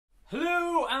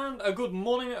Hello and a good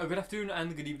morning, a good afternoon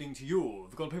and a good evening to you.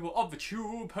 The good people of the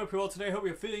tube, hope you're well today, hope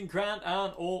you're feeling grand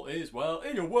and all is well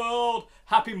in your world.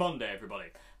 Happy Monday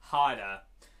everybody. Hi there.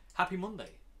 Happy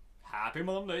Monday. Happy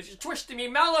Monday. Just twisting me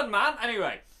melon, man.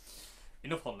 Anyway,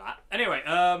 enough on that. Anyway,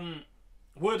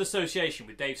 word association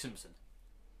with Dave Simpson.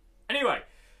 Anyway,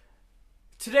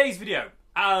 today's video,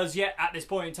 as yet at this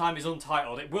point in time, is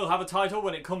untitled. It will have a title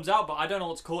when it comes out, but I don't know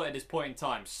what to call it at this point in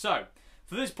time. So,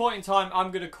 for this point in time,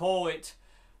 I'm going to call it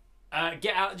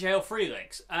Get Out of Jail Free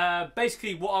Licks.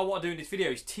 Basically, what I want to do in this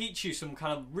video is teach you some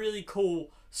kind of really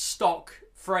cool stock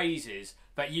phrases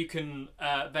that you can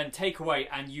then take away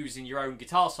and use in your own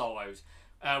guitar solos.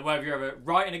 Whether you're ever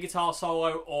writing a guitar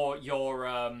solo or you're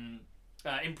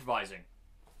improvising.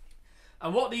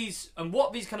 And what these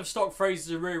kind of stock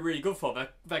phrases are really good for,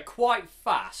 they're quite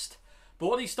fast. But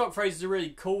what these stock phrases are really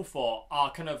cool for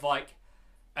are kind of like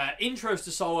intros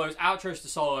to solos, outros to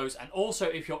solos, and also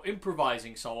if you're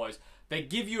improvising solos, they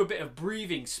give you a bit of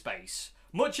breathing space.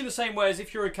 Much in the same way as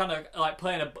if you're kind of like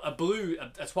playing a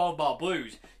 12-bar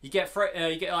blues, you get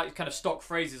like kind of stock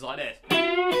phrases like this.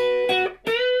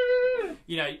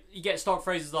 You know, you get stock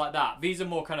phrases like that. These are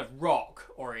more kind of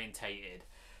rock orientated.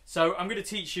 So I'm going to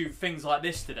teach you things like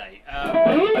this today.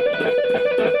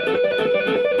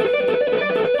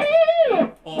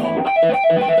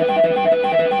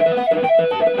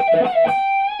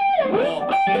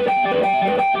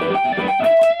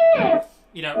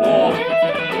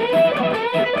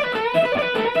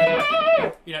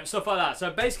 You know, stuff like that. So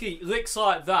basically, licks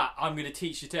like that I'm going to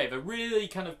teach you today. They're really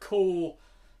kind of cool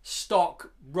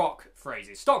stock rock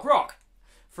phrases. Stock rock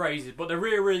phrases, but they're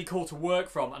really cool to work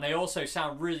from, and they also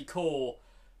sound really cool,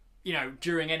 you know,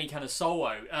 during any kind of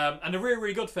solo. And they're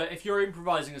really good for if you're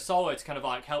improvising a solo to kind of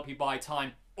like help you buy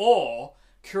time or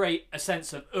create a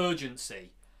sense of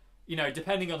urgency. You know,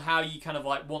 depending on how you kind of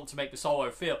like want to make the solo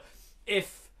feel.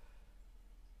 If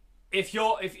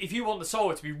you want the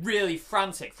solo to be really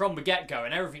frantic from the get-go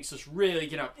and everything's just really,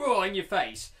 you know, in your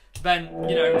face, then,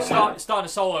 you know, start a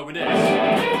solo with this.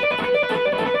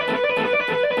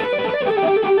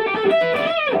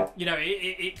 You know,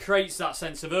 it creates that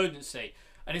sense of urgency.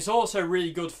 And it's also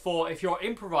really good for if you're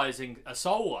improvising a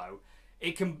solo,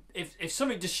 it can, if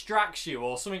something distracts you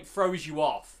or something throws you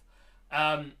off,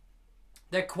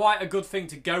 they're quite a good thing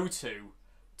to go to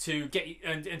get you,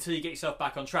 until you get yourself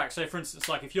back on track. So for instance,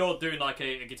 like if you're doing like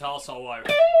a guitar solo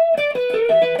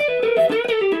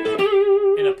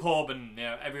in a pub and, you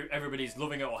know, everybody's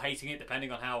loving it or hating it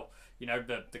depending on how, you know,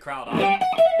 the crowd are,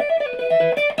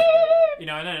 you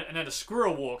know, and then a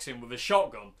squirrel walks in with a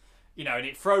shotgun, you know, and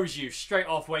it throws you straight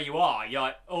off where you are. You're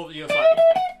like, you're like,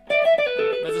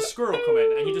 there's a squirrel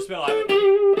coming, and you just be like,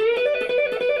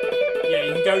 yeah,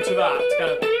 you can go to that to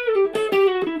kind of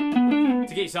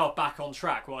to get yourself back on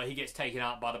track while he gets taken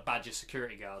out by the Badger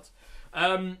security guards.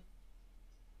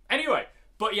 Anyway,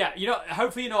 but yeah, you know,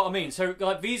 hopefully you know what I mean. So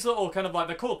like these little kind of like,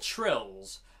 they're called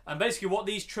trills. And basically what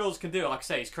these trills can do, like I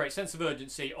say, is create a sense of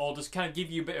urgency or just kind of give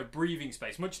you a bit of breathing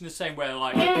space. Much in the same way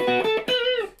like,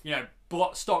 you know,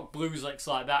 stock blues licks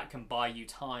like that can buy you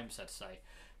time, so to say,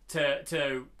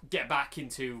 to get back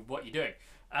into what you're doing.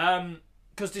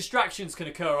 Because distractions can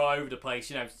occur all over the place.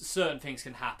 You know, certain things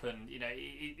can happen. You know,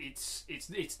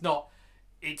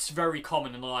 it's very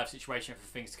common in a live situation for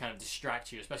things to kind of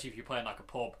distract you, especially if you're playing like a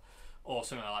pub or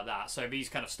something like that. So these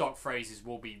kind of stock phrases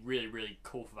will be really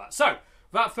cool for that. So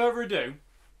without further ado,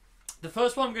 the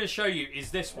first one I'm going to show you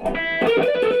is this one,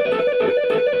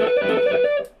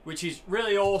 which is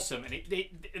really awesome. And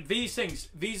these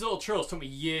little trills took me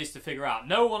years to figure out.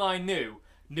 No one I knew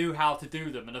how to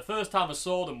do them, and the first time I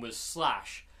saw them was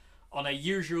Slash on a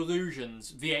Use Your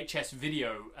Illusions VHS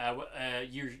video.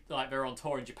 Like they were on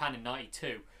tour in Japan in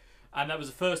 '92, and that was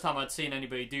the first time I'd seen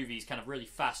anybody do these kind of really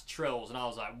fast trills, and I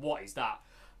was like, what is that?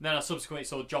 And then I subsequently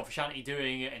saw John Frusciante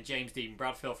doing it, and James Dean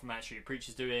Bradfield from Manic Street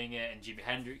Preachers doing it, and Jimi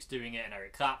Hendrix doing it, and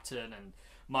Eric Clapton, and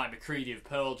Mike McCready of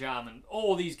Pearl Jam, and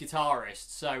all these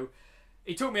guitarists. So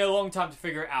it took me a long time to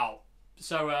figure it out.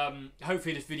 So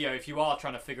hopefully this video, if you are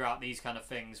trying to figure out these kind of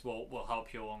things, will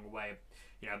help you along the way.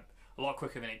 You know, a lot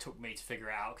quicker than it took me to figure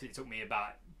it out, because it took me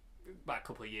about a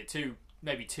couple of years,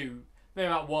 maybe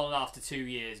about 1.5 to 2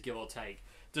 years, give or take,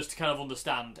 just to kind of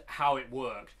understand how it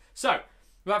worked. So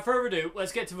without further ado,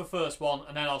 let's get to the first one,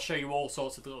 and then I'll show you all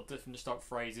sorts of little different stock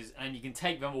phrases, and you can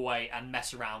take them away and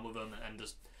mess around with them and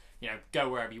just, you know, go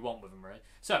wherever you want with them, really.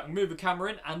 So I'm move the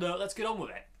camera in, and let's get on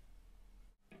with it.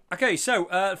 Okay, so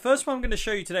first one I'm going to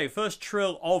show you today, first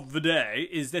trill of the day,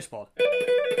 is this one.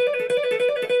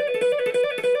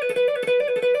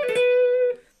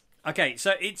 Okay,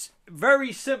 so it's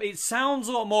very simple. It sounds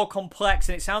a lot more complex,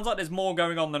 and it sounds like there's more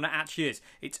going on than it actually is.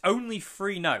 It's only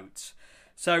 3 notes.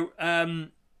 So, and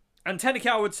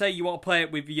technically I would say you want to play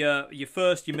it with your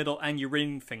first, your middle, and your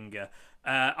ring finger.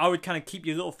 I would kind of keep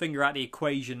your little finger out of the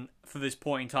equation for this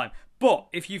point in time. But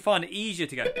if you find it easier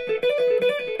to go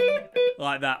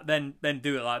like that, then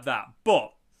do it like that.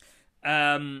 But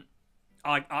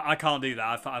I can't do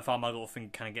that. I find my little finger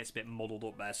kind of gets a bit muddled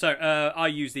up there. So I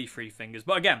use these 3 fingers.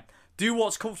 But again, do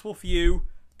what's comfortable for you.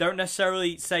 Don't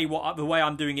necessarily say the way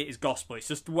I'm doing it is gospel. It's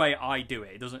just the way I do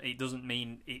it. It doesn't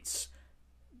mean it's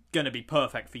going to be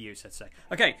perfect for you, so to say.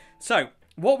 Okay, so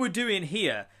what we're doing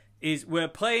here is we're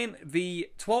playing the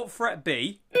 12th fret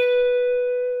B.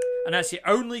 And that's the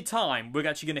only time we're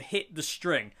actually going to hit the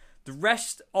string. The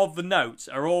rest of the notes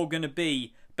are all going to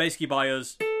be basically by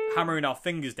us hammering our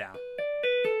fingers down.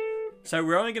 So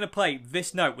we're only going to play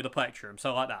this note with a plectrum,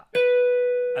 so like that.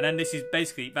 And then this is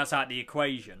basically, that's out the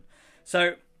equation.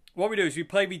 So what we do is we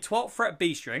play the 12th fret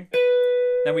B string,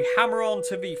 then we hammer on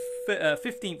to the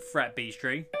 15th fret B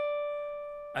string,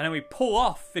 and then we pull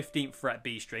off 15th fret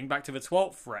B string back to the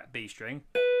 12th fret B string,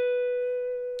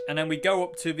 and then we go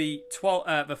up to the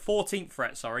 14th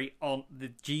fret, sorry, on the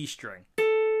G string.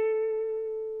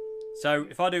 So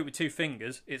if I do it with 2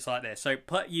 fingers, it's like this. So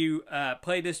play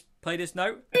this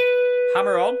note,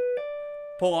 hammer on,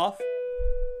 pull off,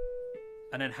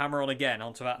 and then hammer on again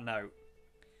onto that note.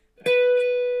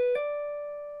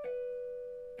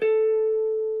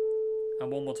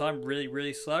 And one more time, really,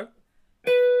 really slow.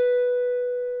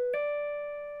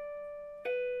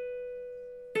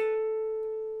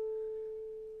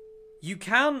 You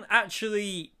can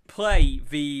actually play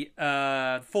the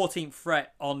 14th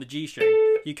fret on the G string.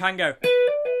 You can go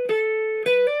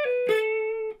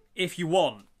if you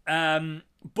want,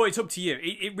 but it's up to you.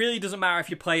 It really doesn't matter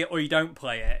if you play it or you don't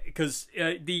play it, because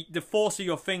the force of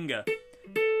your finger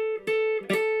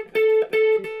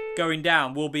going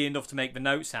down will be enough to make the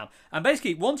note sound. And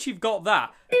basically, once you've got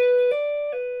that,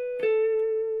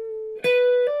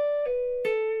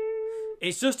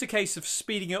 it's just a case of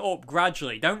speeding it up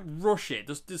gradually. Don't rush it.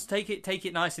 Just take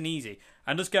it nice and easy,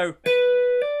 and just go.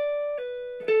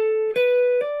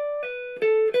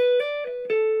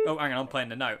 Oh, hang on, I'm playing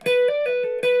the note.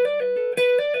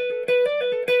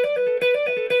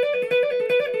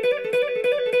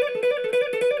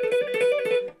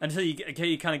 Until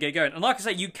you kind of get going. And like I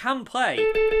say, you can play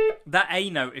that A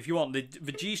note if you want, the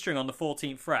G string on the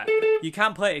 14th fret. You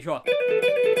can play it if you want.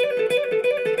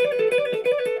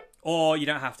 Or you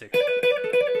don't have to.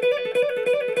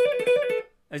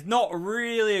 There's not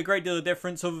really a great deal of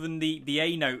difference, other than the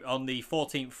A note on the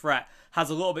 14th fret has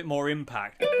a little bit more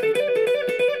impact.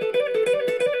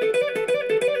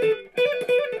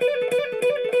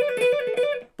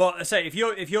 But I say, if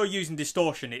you're using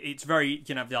distortion, it's very,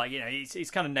 it's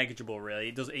kind of negligible, really.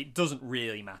 It doesn't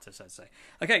really matter, so to say.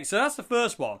 Okay, so that's the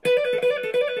first one.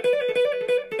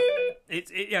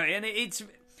 It's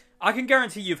I can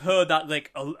guarantee you've heard that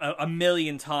like a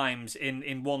million times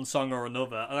in one song or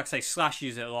another. Like I say, Slash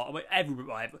uses it a lot.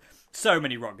 So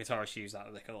many rock guitarists use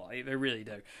that lick a lot. They really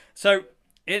do. So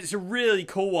it's a really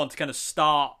cool one to kind of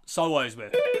start solos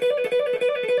with.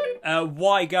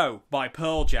 Why Go by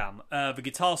Pearl Jam. The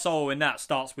guitar solo in that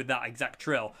starts with that exact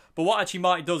trill. But what actually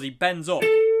Marty does, he bends up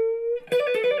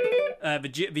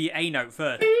the A note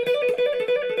first.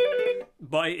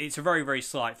 But it's a very, very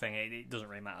slight thing. It doesn't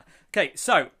really matter. Okay,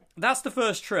 so that's the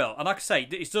first trill. And like I say,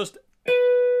 it's just...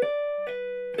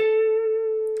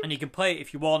 And you can play it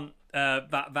if you want.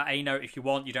 That A note if you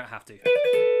want. You don't have to.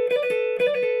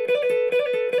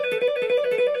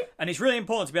 And it's really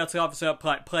important to be able to obviously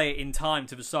play it in time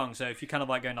to the song. So if you're kind of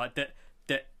like going like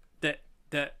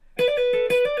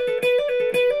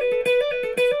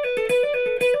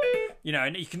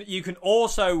and you can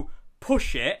also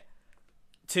push it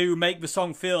to make the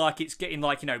song feel like it's getting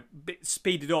like bit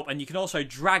speeded up, and you can also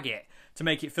drag it to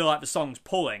make it feel like the song's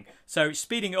pulling. So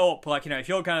speeding it up, like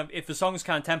if the song's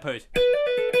kind of tempoed,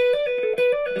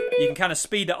 you can kind of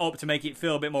speed that up to make it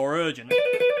feel a bit more urgent.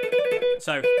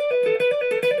 So.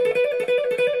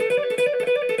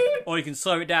 Or you can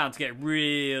slow it down to get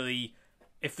really...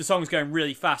 If the song's going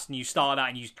really fast and you start out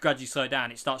and you gradually slow it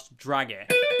down, it starts to drag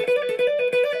it.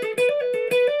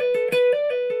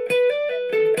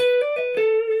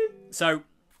 So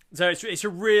it's a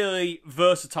really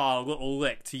versatile little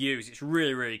lick to use. It's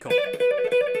really, really cool.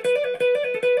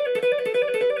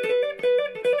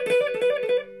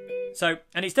 So,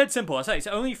 and it's dead simple. I say it's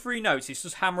only 3 notes. It's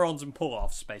just hammer-ons and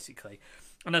pull-offs, basically.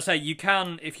 And I say you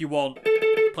can, if you want,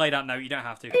 play that note. You don't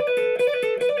have to.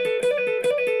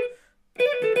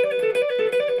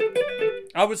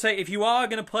 I would say if you are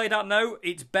going to play that note,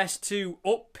 it's best to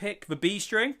up pick the B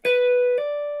string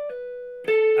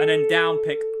and then down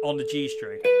pick on the G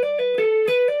string.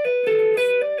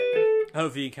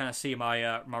 Hopefully you kind of see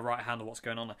my my right hand of what's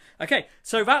going on there. Okay,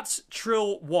 so that's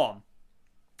trill 1.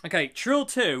 Okay, trill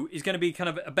 2 is going to be kind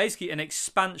of basically an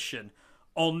expansion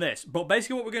on this. But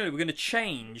basically what we're going to do, we're going to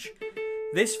change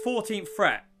this 14th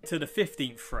fret to the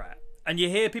 15th fret. And you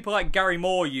hear people like Gary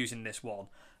Moore using this one.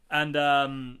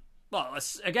 And, well,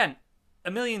 again,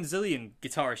 a million zillion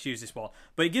guitarists use this one.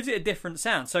 But it gives it a different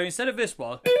sound. So instead of this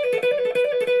one,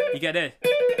 you get this.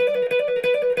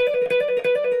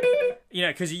 You know,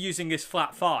 because you're using this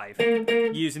flat 5.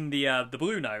 Using the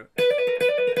blue note.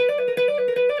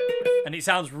 And it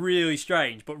sounds really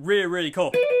strange, but really, really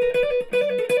cool.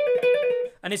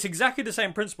 And it's exactly the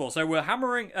same principle. So we're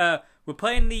hammering, we're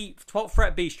playing the 12th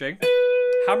fret B string,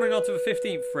 hammering onto the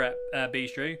 15th fret B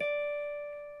string,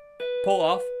 pull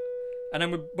off, and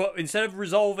then but instead of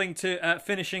resolving to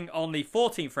finishing on the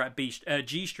 14th fret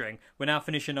G string, we're now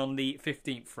finishing on the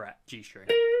 15th fret G string.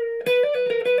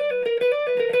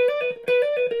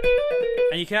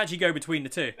 And you can actually go between the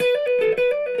two.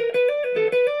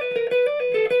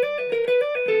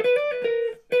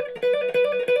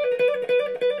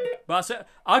 But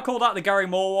I call that the Gary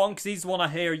Moore one because he's the one I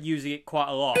hear using it quite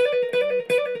a lot.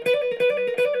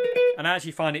 And I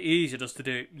actually find it easier just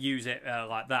to use it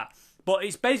like that. But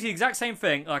it's basically the exact same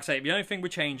thing. Like I say, the only thing we're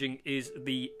changing is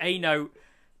the A note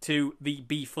to the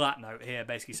B flat note here,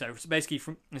 basically. So basically,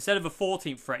 from instead of a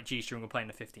 14th fret G string, we're playing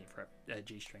the 15th fret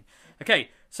G string. Okay,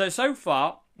 so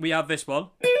far we have this one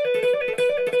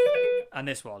and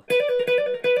this one.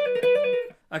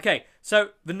 Okay, so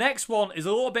the next one is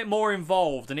a little bit more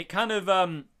involved, and it kind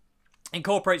of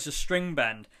incorporates a string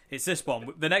bend. It's this one.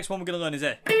 The next one we're going to learn is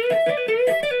this.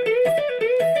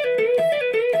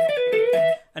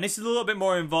 And this is a little bit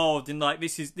more involved in, like,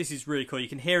 this is really cool. You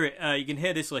can hear it. You can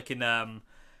hear this like in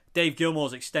Dave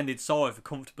Gilmour's extended solo for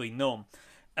 "Comfortably Numb,"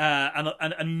 and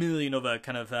a million other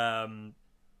kind of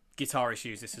guitarists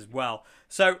use this as well.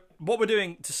 So what we're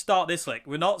doing to start this lick,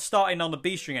 we're not starting on the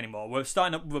B string anymore. We're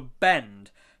starting up with a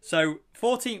bend. So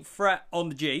 14th fret on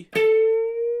the G,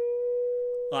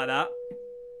 like that,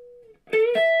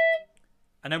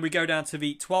 and then we go down to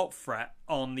the 12th fret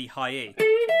on the high E.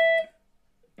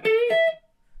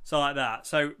 So like that.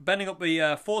 So bending up the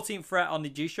 14th fret on the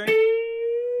G string,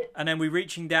 and then we're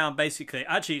reaching down basically.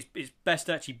 Actually, it's best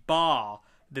to actually bar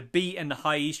the B and the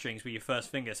high E strings with your first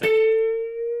finger. So,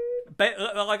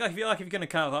 like if you're going to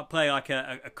kind of like play like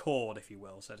a chord, if you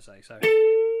will, so to say.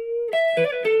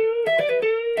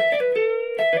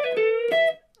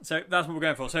 So that's what we're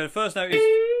going for. So the first note is.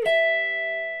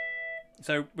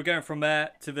 So we're going from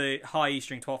there to the high E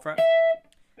string 12th fret,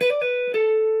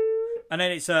 and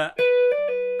then it's a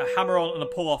hammer on and a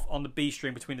pull off on the B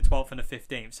string between the 12th and the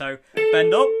 15th. So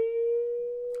bend up,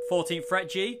 14th fret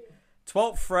G,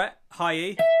 12th fret high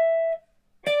E,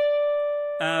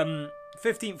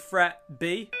 15th fret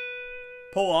B,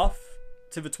 pull off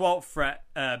to the 12th fret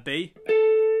B,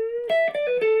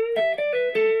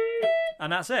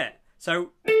 and that's it.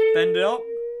 So bend it up.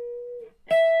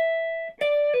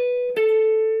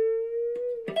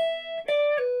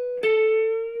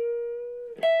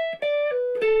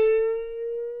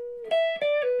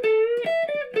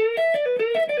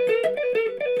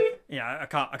 Yeah, I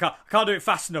can't do it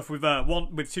fast enough with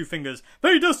with two fingers.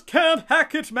 They just can't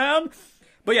hack it, man.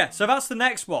 But yeah, so that's the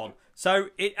next one. So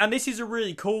and this is a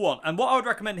really cool one. And what I would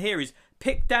recommend here is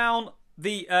pick down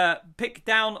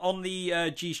on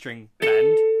the G string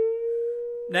bend,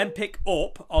 then pick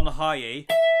up on the high E,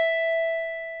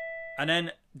 and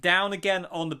then down again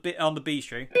on the B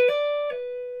string,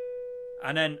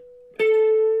 and then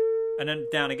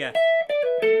down again.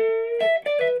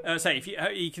 Say if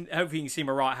you can, hopefully you can see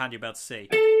my right hand. You'll be able to see.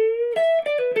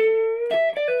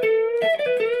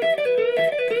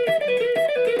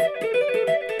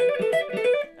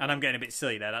 And I'm getting a bit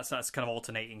silly there. That's kind of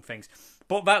alternating things.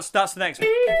 But that's the next one.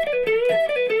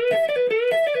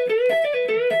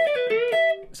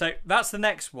 So that's the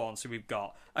next one. So we've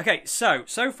got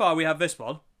so far we have this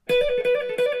one,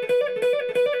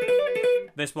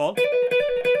 this one,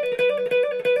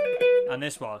 and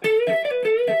this one.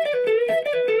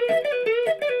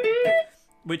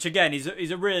 Which again is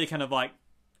a really kind of like,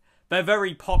 they're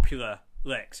very popular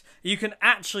licks. You can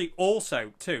actually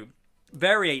also too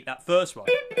variate that first one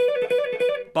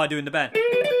by doing the bend,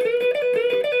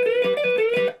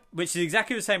 which is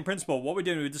exactly the same principle. What we're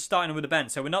doing, we're just starting with the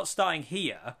bend. So we're not starting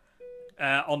here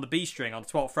on the B string on the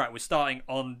 12th fret. We're starting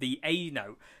on the A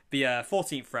note, the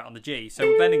 14th fret on the G. So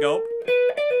we're bending up.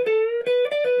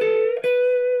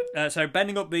 So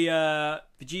bending up the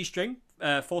G string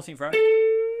 14th fret,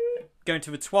 going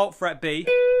to the 12th fret B.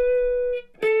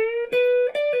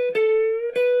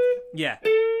 Yeah.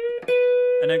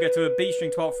 And then go to a B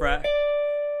string 12th fret,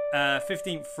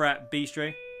 15th fret B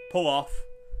string, pull off.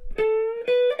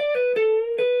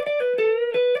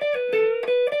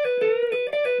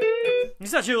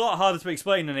 It's actually a lot harder to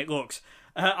explain than it looks.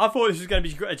 I thought this was going to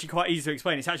be actually quite easy to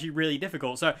explain. It's actually really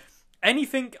difficult. So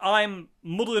anything I'm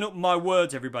muddling up my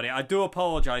words, everybody, I do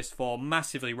apologise for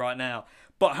massively right now.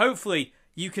 But hopefully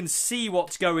you can see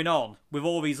what's going on with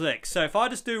all these licks. So if I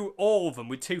just do all of them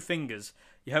with 2 fingers,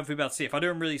 you hopefully be able to see. If I do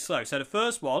them really slow. So the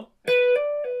first one.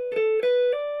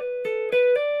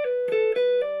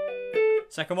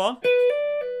 Second one.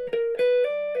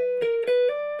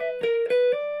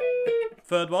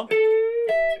 Third one.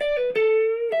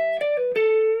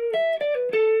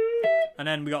 And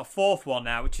then we got a 4th one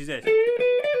now, which is this.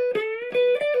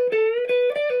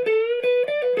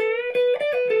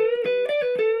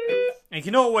 And you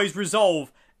can always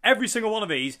resolve every single one of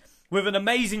these with an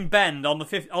amazing bend on the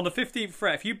 15th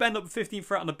fret. If you bend up the 15th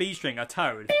fret on the B string, a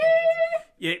tone,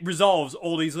 it resolves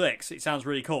all these licks. It sounds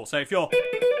really cool. So if you're...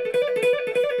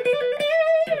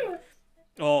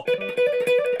 Or...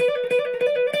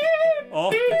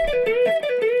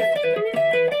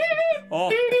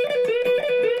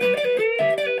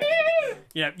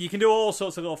 Yeah, you can do all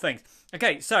sorts of little things.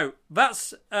 Okay, so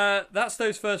that's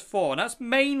those first 4, and that's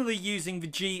mainly using the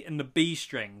G and the B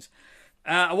strings.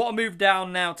 I want to move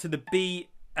down now to the B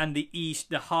and the E,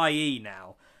 the high E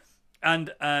now,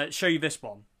 and show you this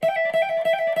one.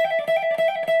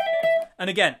 And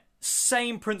again,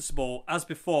 same principle as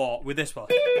before with this one.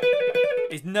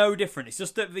 It's no different. It's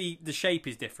just that the shape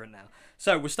is different now.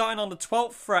 So we're starting on the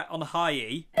 12th fret on the high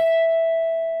E,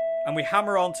 and we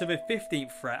hammer on to the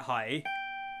 15th fret high E.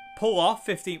 Pull off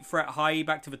 15th fret high E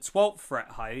back to the 12th fret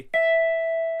high E,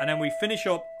 and then we finish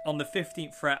up on the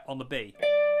 15th fret on the B.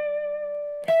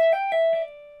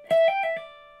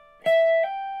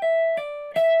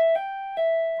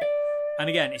 And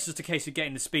again, it's just a case of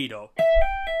getting the speed up.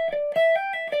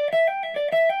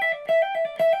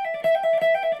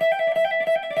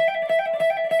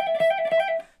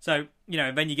 So, you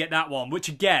know, then you get that one, which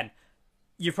again,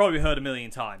 you've probably heard a million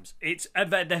times.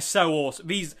 They're so awesome.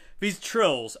 These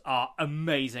trills are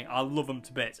amazing. I love them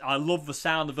to bits. I love the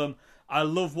sound of them. I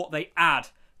love what they add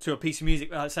to a piece of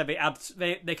music. Like I said,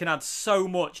 they can add so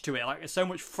much to it, like so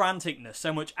much franticness,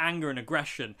 so much anger and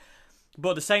aggression.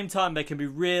 But at the same time, they can be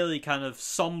really kind of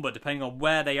somber depending on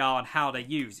where they are and how they're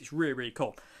used. It's really, really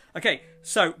cool. Okay,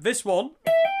 so this one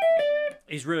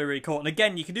is really, really cool. And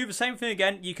again, you can do the same thing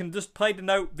again. You can just play the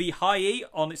note the high E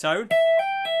on its own,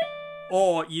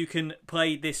 or you can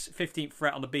play this 15th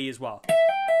fret on the B as well.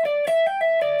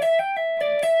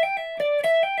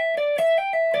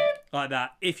 Like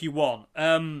that, if you want.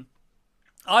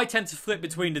 I tend to flip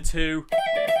between the two.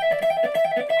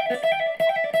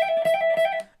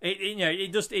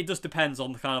 It just depends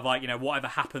on the kind of like, you know, whatever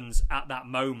happens at that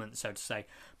moment, so to say.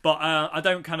 But I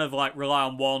don't kind of like rely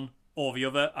on one or the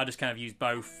other. I just kind of use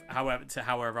both,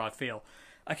 however I feel.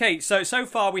 Okay, so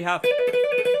far we have.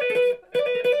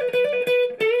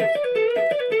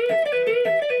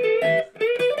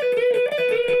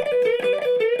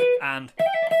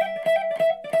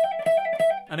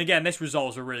 And again, this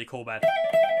resolves a really cool bed.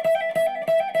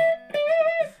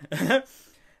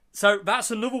 So that's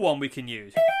another one we can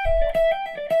use.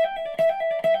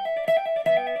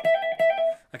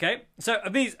 Okay, so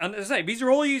these, and as I say, these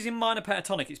are all using minor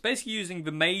pentatonic. It's basically using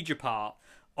the major part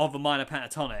of the minor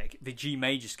pentatonic, the G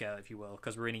major scale, if you will,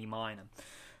 because we're in E minor.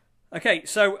 Okay,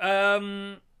 so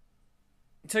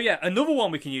yeah, another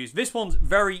one we can use. This one's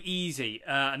very easy,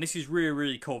 and this is really,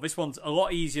 really cool. This one's a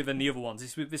lot easier than the other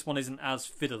ones. This one isn't as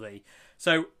fiddly.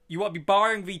 So you want to be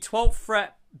borrowing the 12th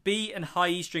fret B and high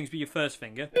E strings with your first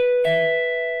finger.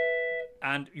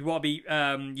 And you want to be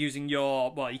using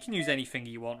your, well, you can use any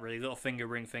finger you want, really. Little finger,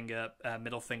 ring finger,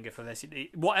 middle finger for this.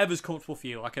 Whatever's comfortable for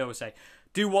you, like I always say.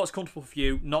 Do what's comfortable for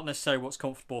you, not necessarily what's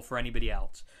comfortable for anybody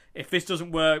else. If this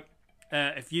doesn't work,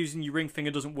 if using your ring finger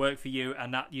doesn't work for you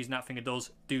and using that finger does,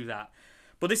 do that.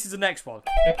 But this is the next one.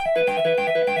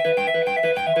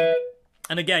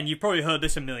 And again, you've probably heard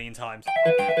this a million times.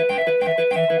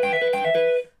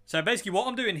 So basically what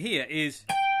I'm doing here is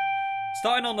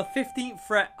starting on the 15th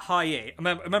fret high E.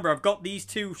 Remember, I've got these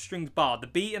two strings barred. The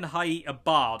B and the high E are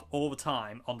barred all the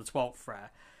time on the 12th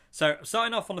fret. So I'm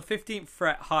starting off on the 15th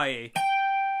fret high E.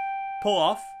 Pull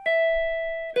off.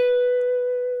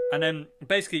 And then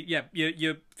basically, yeah,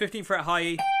 your 15th fret high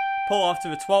E, pull off to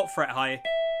the 12th fret high E,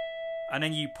 and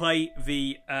then you play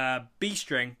the B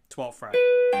string 12th fret.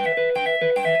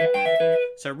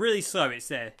 So really slow, it's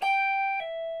there.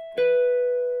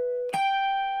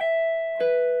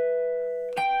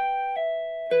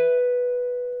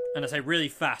 and I say really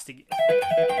fast.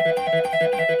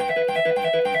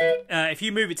 If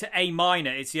you move it to A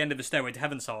minor, it's the end of the Stairway to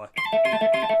Heaven solo.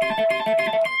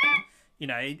 You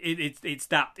know, it's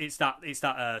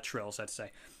that trill, so to say.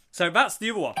 So that's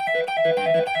the other one.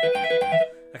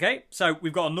 Okay, so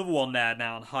we've got another one there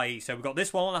now on high E. So we've got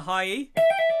this one on a high E,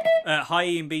 high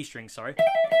E and B string, sorry,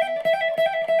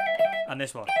 and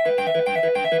this one.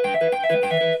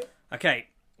 Okay,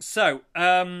 so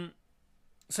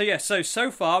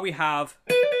so far we have.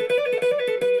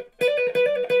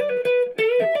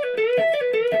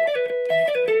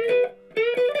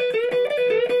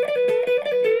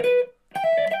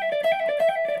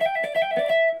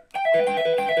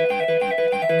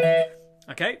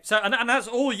 Okay, so and that's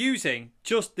all using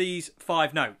just these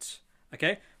 5 notes.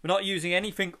 Okay, we're not using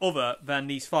anything other than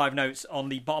these 5 notes on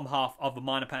the bottom half of the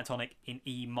minor pentatonic in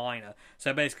E minor.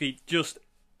 So basically, just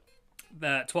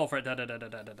the 12th fret. Da da da da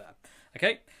da da.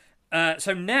 Okay,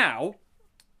 so now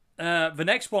the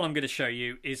next one I'm going to show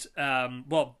you is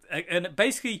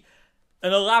basically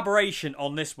an elaboration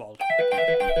on this one.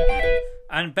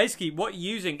 And basically, what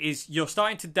you're using is you're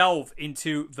starting to delve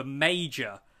into the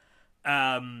major.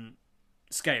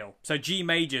 Scale, so G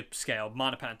major scale,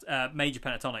 major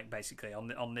pentatonic, basically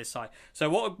on this side. So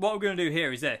what we're going to do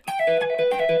here is this,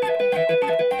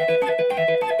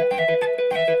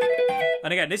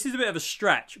 and again, this is a bit of a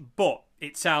stretch, but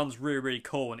it sounds really really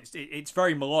cool, and it's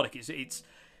very melodic. It's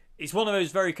one of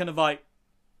those very kind of like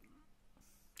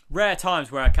rare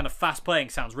times where kind of fast playing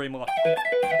sounds really melodic.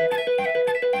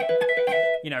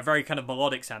 You know, very kind of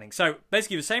melodic sounding. So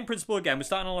basically, the same principle again. We're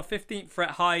starting on a 15th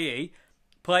fret high E.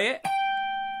 Play it.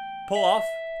 Pull off,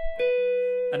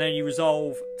 and then you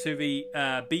resolve to the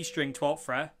B string 12th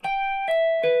fret,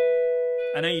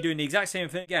 and then you're doing the exact same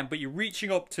thing again, but you're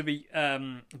reaching up to the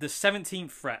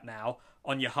 17th fret now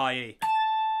on your high E.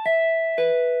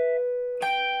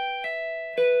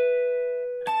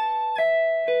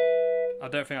 I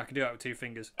don't think I can do that with 2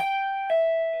 fingers.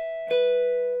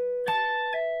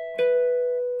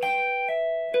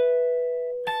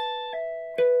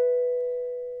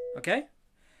 Okay?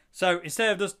 So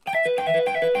instead of just,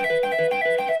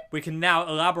 we can now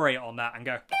elaborate on that and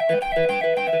go.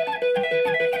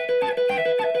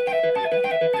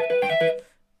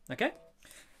 Okay,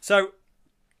 so,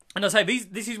 and I say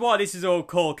this is why this is all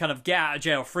called kind of get out of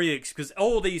jail free, because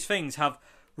all these things have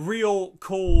real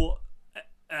cool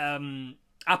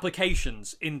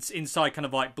applications inside kind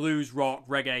of like blues, rock,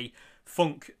 reggae,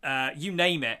 funk, you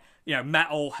name it. You know,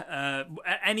 metal,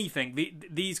 anything.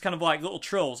 These kind of like little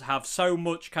trills have so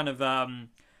much kind of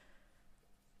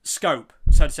scope,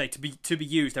 so to say, to be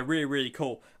used. They're really really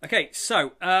cool. Okay,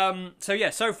 so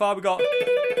yeah, so far we got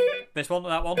this one,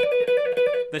 that one,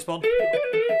 this one,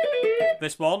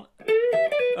 this one.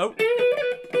 Oh,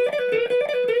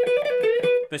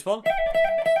 this one,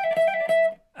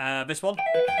 this one,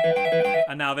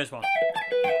 and now this one.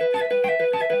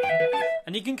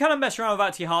 And you can kind of mess around with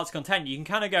that to your heart's content. You can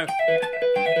kind of go,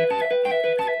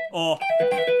 or,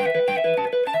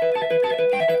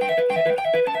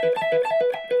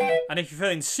 and if you're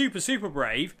feeling super, super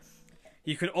brave,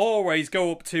 you can always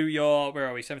go up to your, where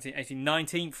are we, 17th, 18th,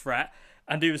 19th fret,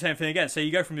 and do the same thing again. So you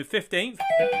go from the 15th,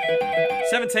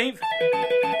 17th,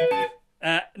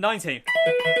 19th.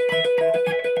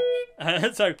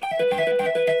 So...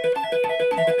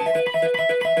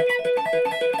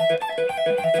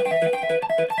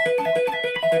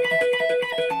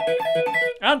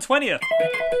 and 20th.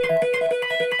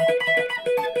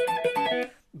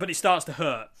 But it starts to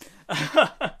hurt.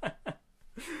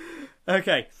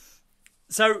 Okay.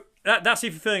 So that's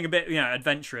if you're feeling a bit, you know,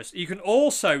 adventurous. You can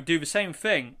also do the same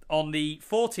thing on the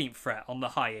 14th fret on the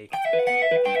high E.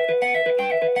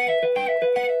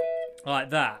 Like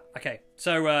that. Okay.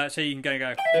 So so you can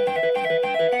go.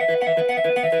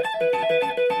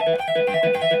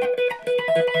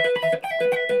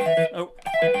 Oh.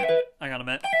 Hang on a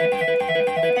minute.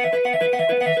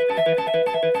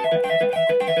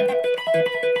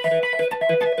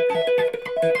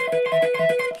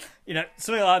 You know,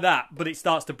 something like that, but it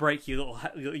starts to break your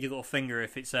little finger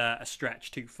if it's a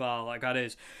stretch too far, like that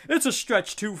is. It's a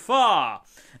stretch too far.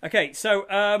 Okay, so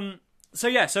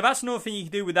yeah, so that's another thing you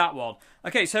can do with that one.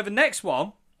 Okay, so the next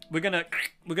one we're gonna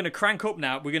crank up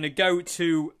now. We're gonna go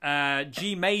to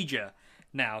G major.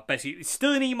 Now, basically, it's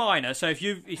still in E minor, so if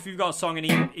you've got a song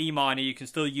in E minor, you can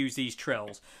still use these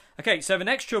trills. Okay, so the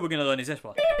next trill we're going to learn is this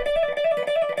one.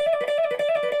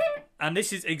 And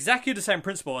this is exactly the same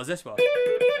principle as this one.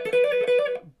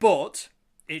 But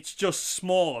it's just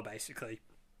smaller, basically,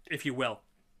 if you will.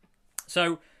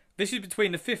 So this is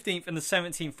between the 15th and the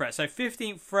 17th fret. So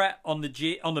 15th fret on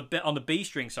the B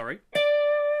string, sorry.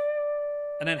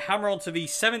 and then hammer onto the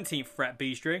 17th fret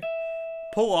B string,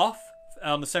 pull off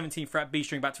on the 17th fret B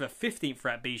string back to the 15th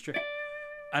fret B string,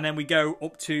 and then we go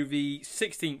up to the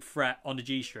 16th fret on the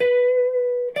G string.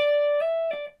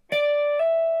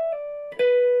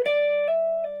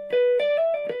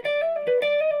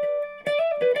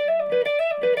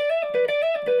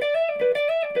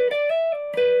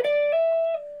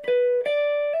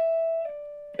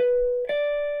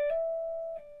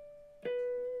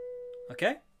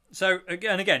 Okay, so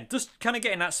again, just kind of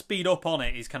getting that speed up on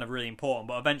it is kind of really important,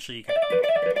 but eventually you can...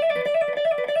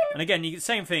 And again, you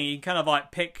same thing, you can kind of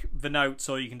like pick the notes,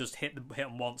 or you can just hit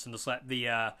them once and just let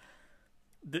the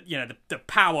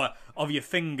power of your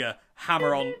finger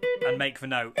hammer on and make the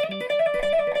note.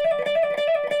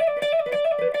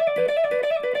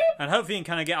 And hopefully you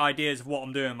can kind of get ideas of what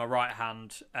I'm doing with my right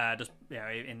hand, just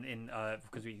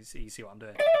because you see what I'm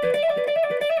doing.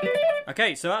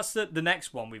 Okay, so that's the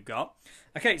next one we've got.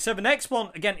 Okay, so the next one,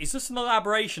 again, is just an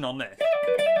elaboration on this,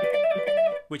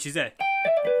 which is it.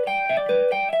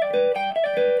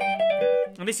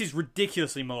 And this is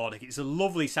ridiculously melodic. It's a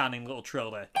lovely sounding little trill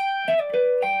there.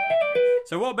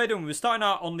 So what we're doing, we're starting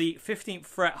out on the 15th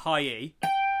fret high E,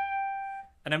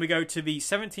 and then we go to the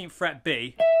 17th fret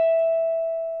B,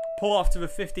 pull off to the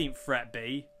 15th fret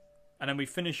B, and then we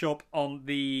finish up on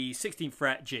the 16th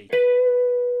fret G.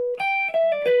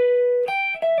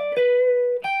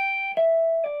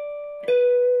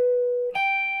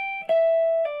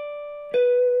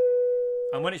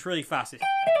 And when it's really fast, it's...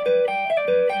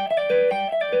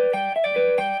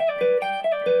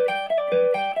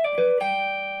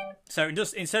 So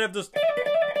just instead of just...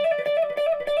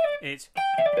 It's...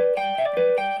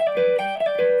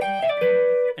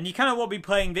 And you kind of want to be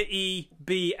playing the E,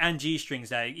 B, and G strings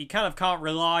there. You kind of can't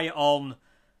rely on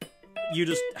you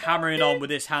just hammering on with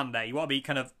this hand there. You want to be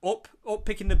kind of up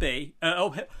picking the B,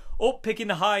 up picking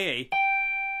the high E,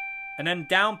 and then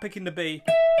down picking the B,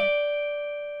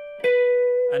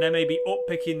 and then maybe up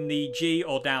picking the G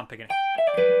or down picking it.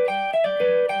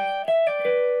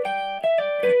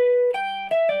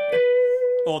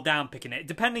 Or down picking it,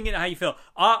 depending on how you feel.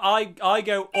 I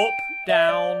go up,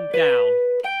 down, down.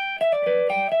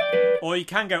 Or you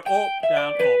can go up,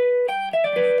 down, up.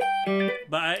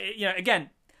 But, again,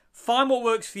 find what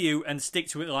works for you and stick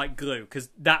to it like glue, because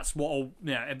that's what will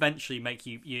eventually make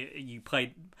you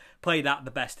play that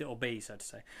the best it'll be, so to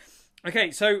say.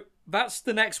 Okay, so that's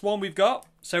the next one we've got.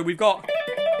 So we've got...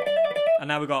 And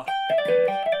now we've got...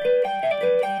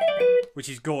 Which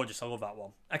is gorgeous, I love that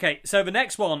one. Okay, so the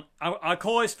next one, I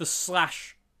call this the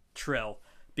slash trill,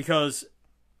 because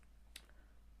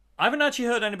I haven't actually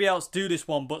heard anybody else do this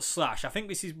one but Slash. I think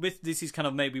this is kind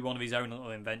of maybe one of his own little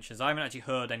inventions. I haven't actually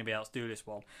heard anybody else do this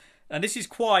one. And this is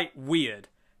quite weird.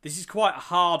 This is quite a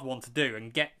hard one to do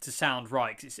and get to sound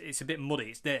right, because it's a bit muddy.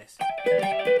 It's this.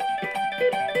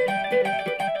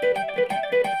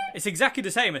 It's exactly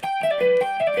the same,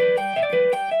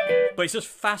 but it's just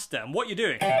faster. And what you're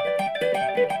doing,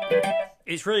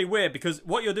 it's really weird, because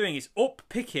what you're doing is up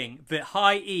picking the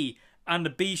high E and the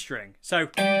B string. So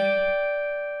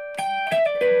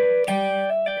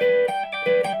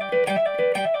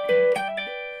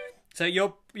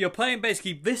you're playing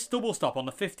basically this double stop on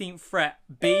the 15th fret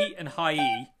B and high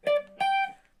E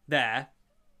there,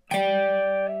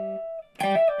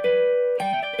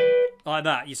 like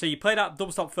that. So you play that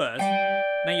double stop first,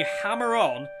 then you hammer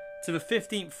on to the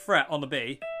 15th fret on the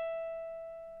B,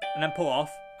 and then pull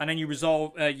off, and then you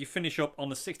you finish up on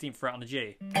the 16th fret on the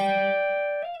G.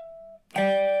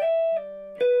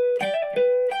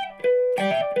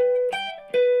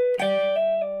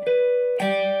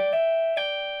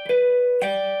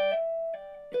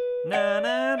 Na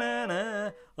na na na,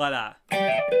 like that.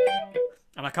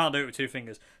 And I can't do it with two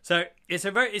fingers. So it's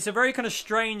a very kind of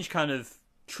strange kind of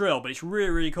trill, but it's really,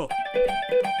 really cool.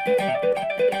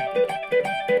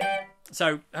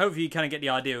 So hopefully you kind of get the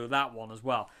idea of that one as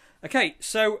well. Okay,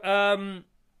 so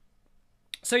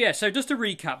just to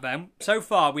recap then, so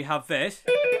far we have this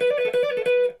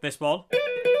one,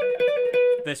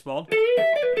 this one,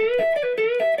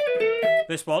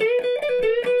 this one,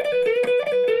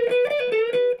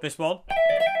 this one,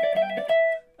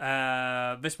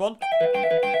 this one,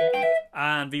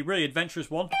 and the really adventurous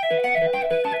one,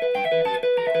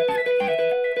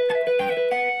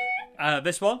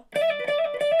 this one,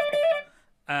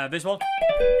 this one,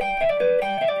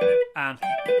 and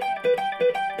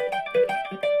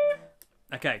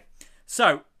okay.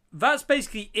 So that's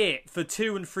basically it for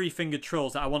 2- and 3-fingered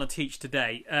trills that I want to teach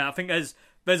today. I think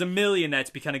there's a million there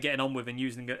to be kind of getting on with and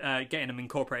using, getting them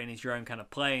incorporating into your own kind of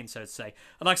playing, so to say.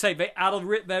 And like I say,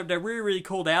 they're really, really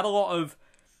cool. They add a lot of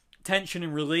tension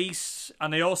and release,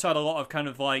 and they also add a lot of kind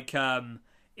of like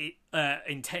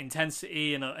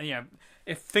intensity and you know,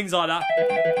 if things like that.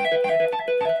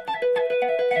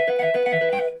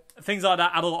 Things like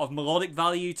that add a lot of melodic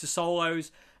value to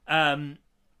solos. And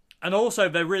also,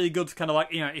 they're really good to kind of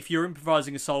like, you know, if you're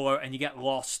improvising a solo and you get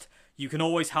lost, you can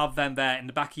always have them there in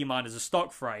the back of your mind as a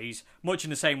stock phrase, much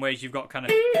in the same way as you've got kind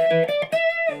of,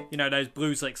 you know, those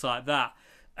blues licks like that.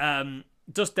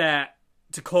 Just there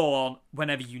to call on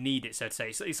whenever you need it, so to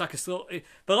say. So it's like they're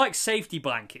like safety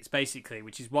blankets, basically,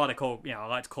 which is why they call, you know, I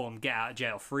like to call them get out of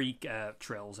jail free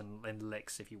trills and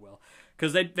licks, if you will.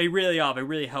 Because they really are. They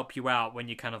really help you out when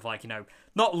you're kind of like, you know,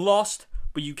 not lost,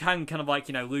 but you can kind of like,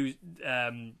 you know,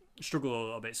 struggle a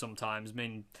little bit sometimes. I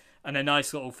mean, and they're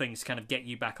nice little things to kind of get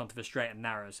you back onto the straight and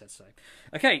narrow, so to say.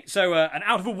 Okay, so and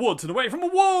out of the woods and away from the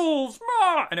wolves.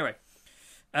 Anyway,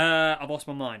 I've lost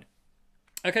my mind.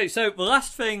 Okay, so the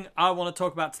last thing I want to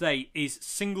talk about today is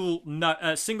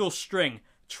single string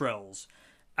trills.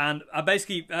 And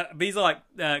basically, these are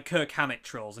like Kirk Hammett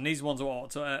trills, and these ones are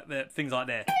things like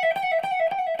this.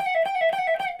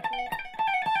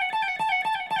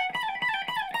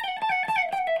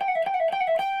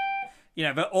 You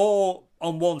know, they're all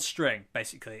on one string,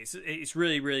 basically. It's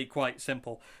really, really quite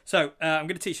simple. So, I'm going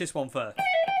to teach this one first.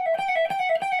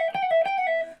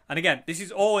 And again, this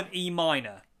is all in E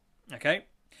minor, okay?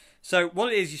 So,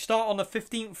 what it is, you start on the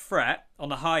 15th fret on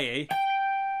the high E,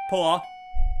 pull off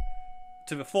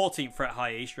to the 14th fret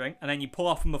high E string, and then you pull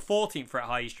off from the 14th fret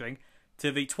high E string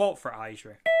to the 12th fret high E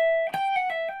string.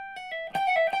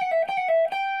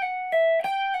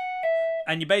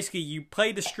 And you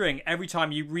play the string every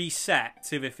time you reset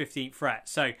to the 15th fret.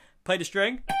 So, play the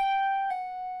string,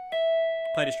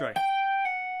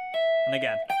 and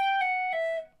again.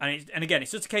 And again,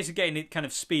 it's just a case of getting it kind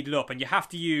of speeded up, and you have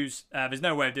to use, there's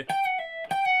no way of doing,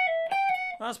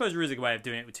 well, I suppose there is a way of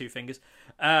doing it with two fingers.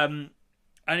 And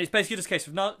it's basically just a case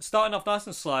of starting off nice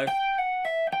and slow,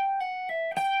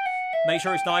 make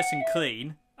sure it's nice and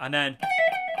clean, and then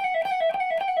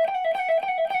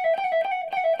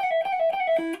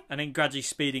gradually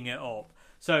speeding it up.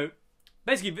 So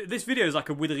basically, this video is like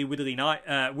a widdly widdly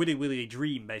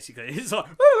dream. Basically, it's like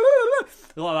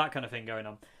a lot of that kind of thing going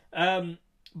on.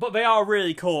 But they are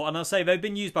really cool, and I'll say they've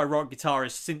been used by rock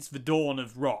guitarists since the dawn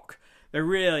of rock. They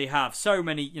really have. So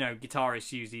many, you know,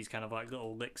 guitarists use these kind of like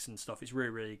little licks and stuff. It's really,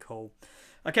 really cool.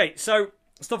 Okay, so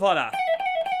stuff like that.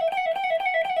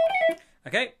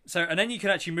 Okay, so and then you can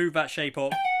actually move that shape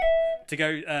up to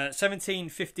go 17,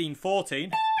 15,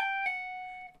 14.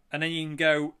 And then you can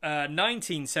go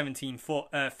 19, 17,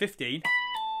 15.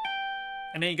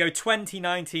 And then you go 20,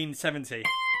 19, 70.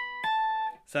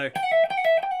 So.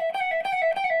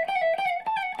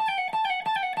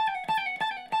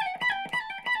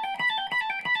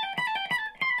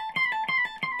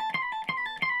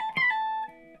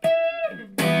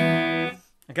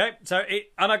 Okay, so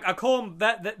I call them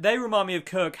that they remind me of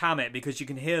Kirk Hammett because you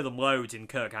can hear them loads in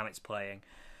Kirk Hammett's playing.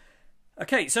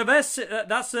 Okay, so that's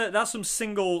some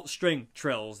single string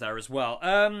trills there as well.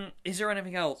 Is there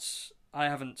anything else I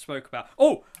haven't spoke about?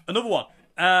 Oh, another one.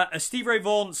 A Stevie Ray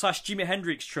Vaughan / Jimi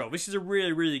Hendrix trill. This is a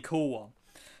really, really cool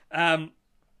one.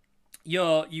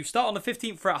 You start on the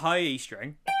 15th fret high E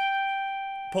string,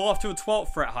 pull off to a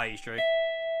 12th fret high E string,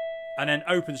 and then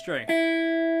open string.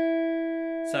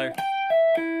 So,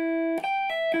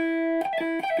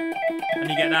 and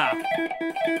you get that.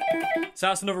 So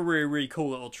that's another really, really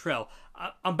cool little trill.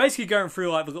 I'm basically going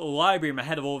through like the little library in my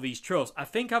head of all these trills. I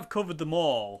think I've covered them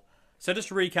all. So just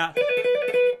to recap.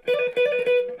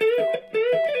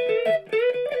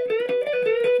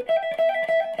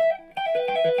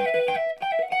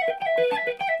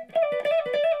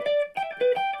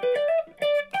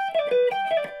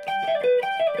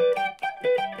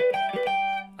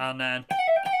 And then.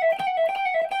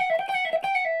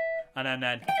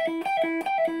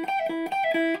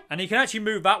 And you can actually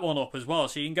move that one up as well.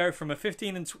 So you can go from a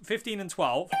 15 and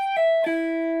 12 to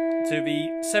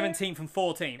the 17th and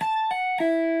 14th.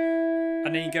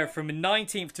 And then you go from the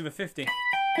 19th to the 15th.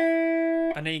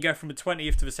 And then you go from the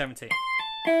 20th to the 17th.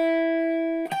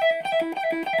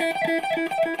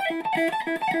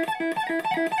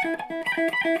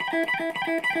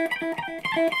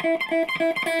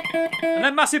 And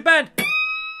then massive bend.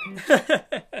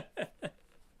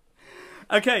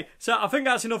 Okay, so I think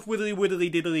that's enough widdly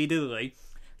widdly diddly diddly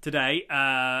today,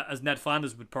 as Ned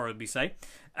Flanders would probably say.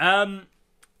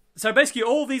 So basically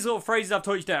all these little phrases I've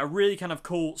taught you today are really kind of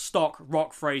cool stock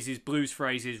rock phrases, blues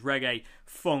phrases, reggae,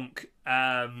 funk,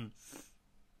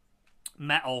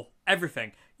 metal,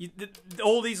 everything.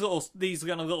 All these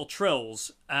kind of little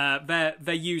trills,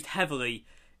 they're used heavily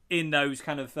in those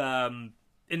kind of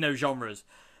in those genres.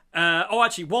 Oh,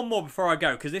 actually, one more before I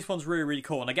go, because this one's really, really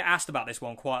cool, and I get asked about this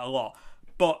one quite a lot.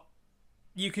 But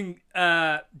you can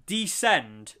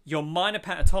descend your minor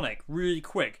pentatonic really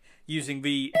quick using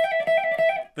the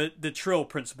trill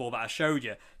principle that I showed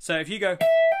you. So if you go...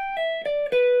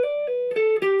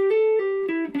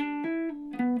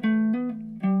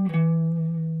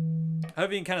 I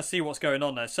hope you can kind of see what's going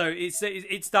on there. So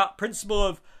it's that principle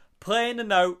of playing a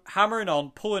note, hammering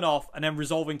on, pulling off, and then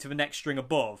resolving to the next string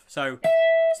above. So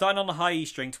starting on the high E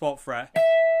string, 12th fret.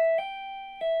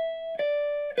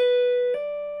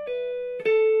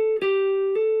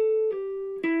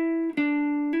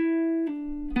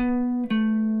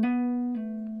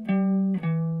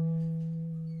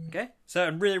 Okay, so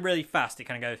and really, really fast it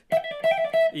kind of goes.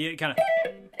 You kind of...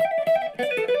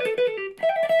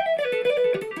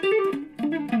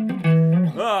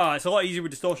 Oh, it's a lot easier with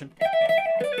distortion.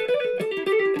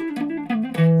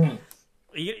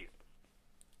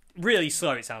 Really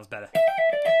slow, it sounds better.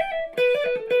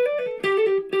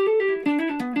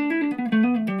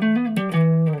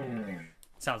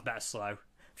 Sounds better slow.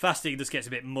 Faster, it just gets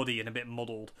a bit muddy and a bit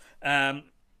muddled.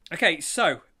 Okay,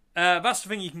 so that's the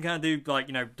thing you can kind of do, like,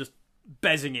 you know, just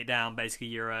bezzing it down, basically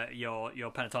your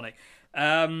pentatonic.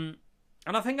 And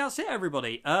I think that's it,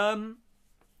 everybody.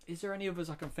 Is there any others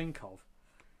I can think of?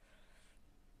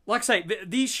 Like I say,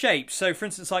 these shapes. So, for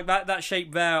instance, like that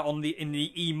shape there in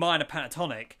the E minor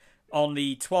pentatonic on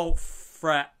the 12th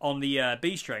fret on the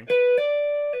B string,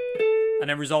 and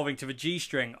then resolving to the G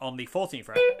string on the 14th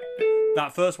fret.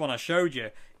 That first one I showed you.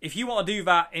 If you want to do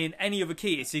that in any other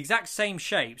key, it's the exact same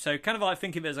shape. So, kind of like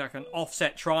think of it as like an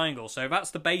offset triangle. So that's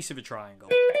the base of a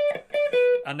triangle,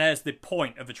 and there's the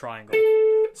point of a triangle.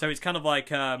 So it's kind of like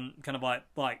that,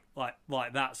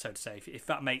 so to say, if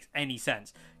that makes any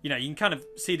sense. You know, you can kind of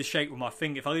see the shape with my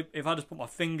finger. If I just put my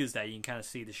fingers there, you can kind of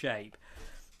see the shape.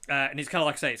 And it's kind of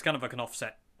like I say, it's kind of like an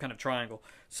offset kind of triangle.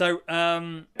 So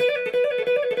that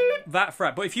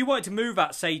fret. But if you wanted to move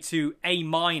that, say, to A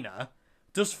minor,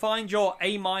 just find your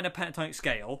A minor pentatonic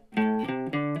scale.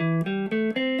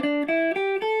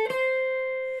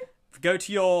 Go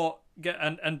to your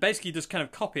and basically just kind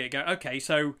of copy it. Go, okay,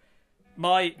 so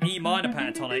my E minor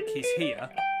pentatonic is here.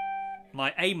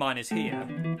 My A minor is here.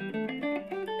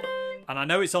 And I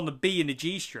know it's on the B and the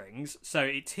G strings, so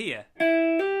it's here.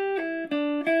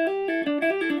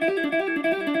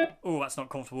 Oh, that's not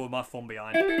comfortable with my thumb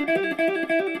behind.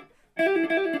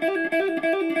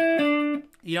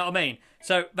 You know what I mean?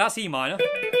 So that's E minor.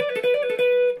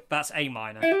 That's A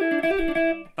minor.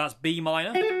 That's B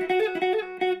minor.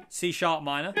 C sharp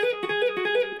minor.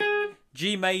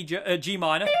 G major, G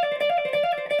minor.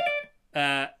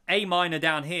 A minor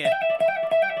down here.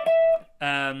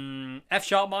 F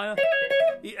sharp minor.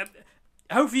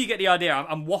 Hopefully you get the idea.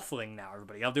 I'm waffling now,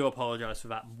 everybody. I do apologise for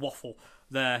that waffle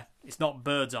there. It's not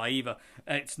bird's eye either.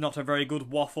 It's not a very good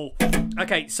waffle.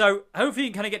 Okay, so hopefully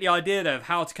you can kind of get the idea there of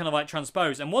how to kind of like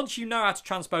transpose. And once you know how to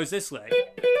transpose this lick,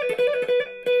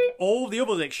 all the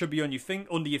other licks should be on your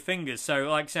under your fingers. So,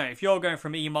 like say, if you're going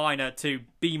from E minor to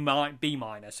B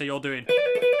minor, so you're doing,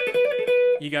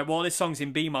 you go, well, this song's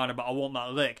in B minor, but I want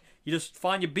that lick. You just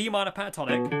find your B minor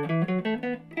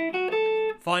pentatonic,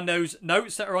 find those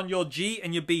notes that are on your G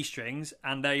and your B strings,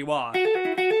 and there you are.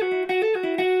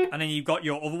 And then you've got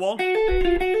your other one,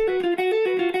 and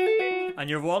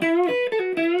your other one,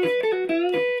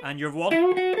 and your other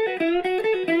one,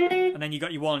 and then you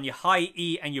got your one on your high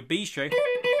E and your B string.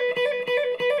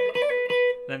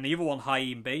 Then the other one, high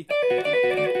E and B.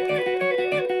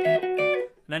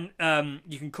 And then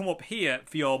you can come up here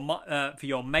for your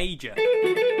major.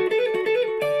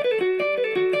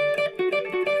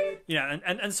 You know,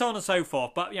 and so on and so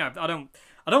forth. But you know, I don't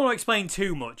want to explain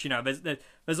too much. You know,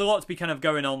 there's a lot to be kind of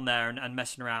going on there and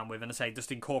messing around with. And I say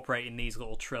just incorporating these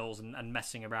little trills and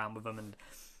messing around with them and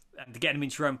getting them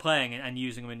into your own playing and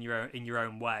using them in your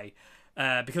own way.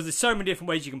 Because there's so many different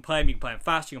ways you can play them. You can play them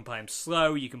fast, you can play them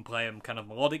slow, you can play them kind of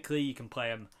melodically, you can play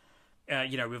them,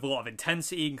 you know, with a lot of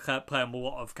intensity, you can play them with a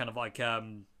lot of kind of like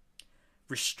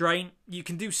restraint. You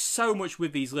can do so much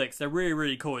with these licks. They're really,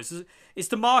 really cool. It's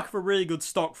the mark of a really good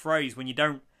stock phrase when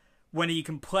you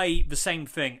can play the same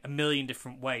thing a million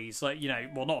different ways. Like, you know,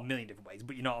 well, not a million different ways,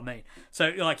 but you know what I mean.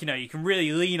 So, like, you know, you can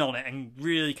really lean on it and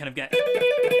really kind of get...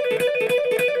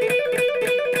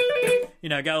 You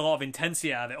know, get a lot of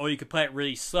intensity out of it, or you could play it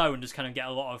really slow and just kind of get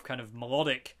a lot of kind of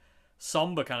melodic,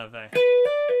 somber kind of thing.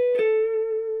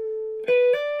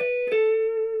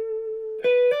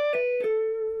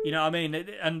 You know what I mean?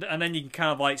 And then you can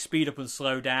kind of like speed up and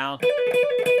slow down.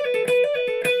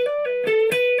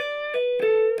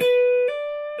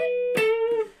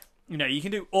 You know, you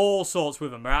can do all sorts with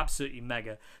them. They're absolutely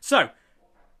mega. So,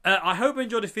 I hope you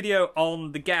enjoyed this video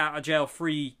on the get out of jail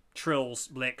free trills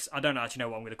licks. I don't actually know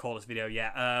what I'm going to call this video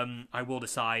yet. I will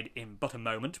decide in but a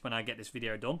moment when I get this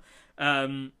video done.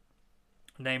 The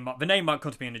name might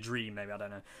come to me in a dream, maybe, I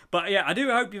don't know. But yeah, I do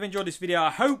hope you've enjoyed this video.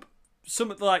 I hope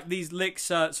some of these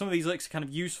licks are kind of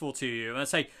useful to you. And I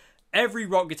say every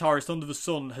rock guitarist under the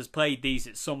sun has played these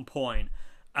at some point.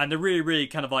 And they're really, really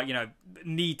kind of like, you know,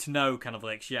 need to know kind of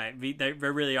licks. Yeah, they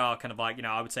really are kind of like, you know,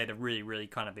 I would say they're really, really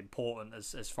kind of important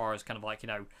as far as kind of like, you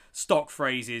know, stock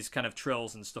phrases, kind of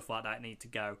trills and stuff like that need to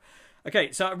go.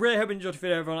 Okay, so I really hope you enjoyed the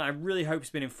video, everyone. I really hope it's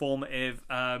been informative.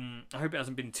 I hope it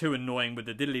hasn't been too annoying with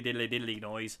the diddly diddly diddly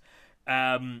noise.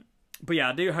 But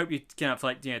yeah, I do hope you can have,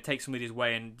 like, you know, take some of these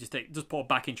away and just put a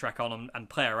backing track on them and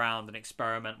play around and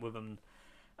experiment with them.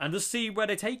 And just see where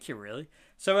they take you, really.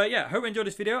 So, yeah, hope you enjoyed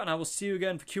this video, and I will see you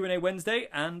again for Q&A Wednesday.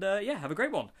 And, yeah, have a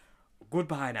great one.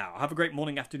 Goodbye now. Have a great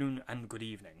morning, afternoon, and good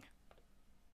evening.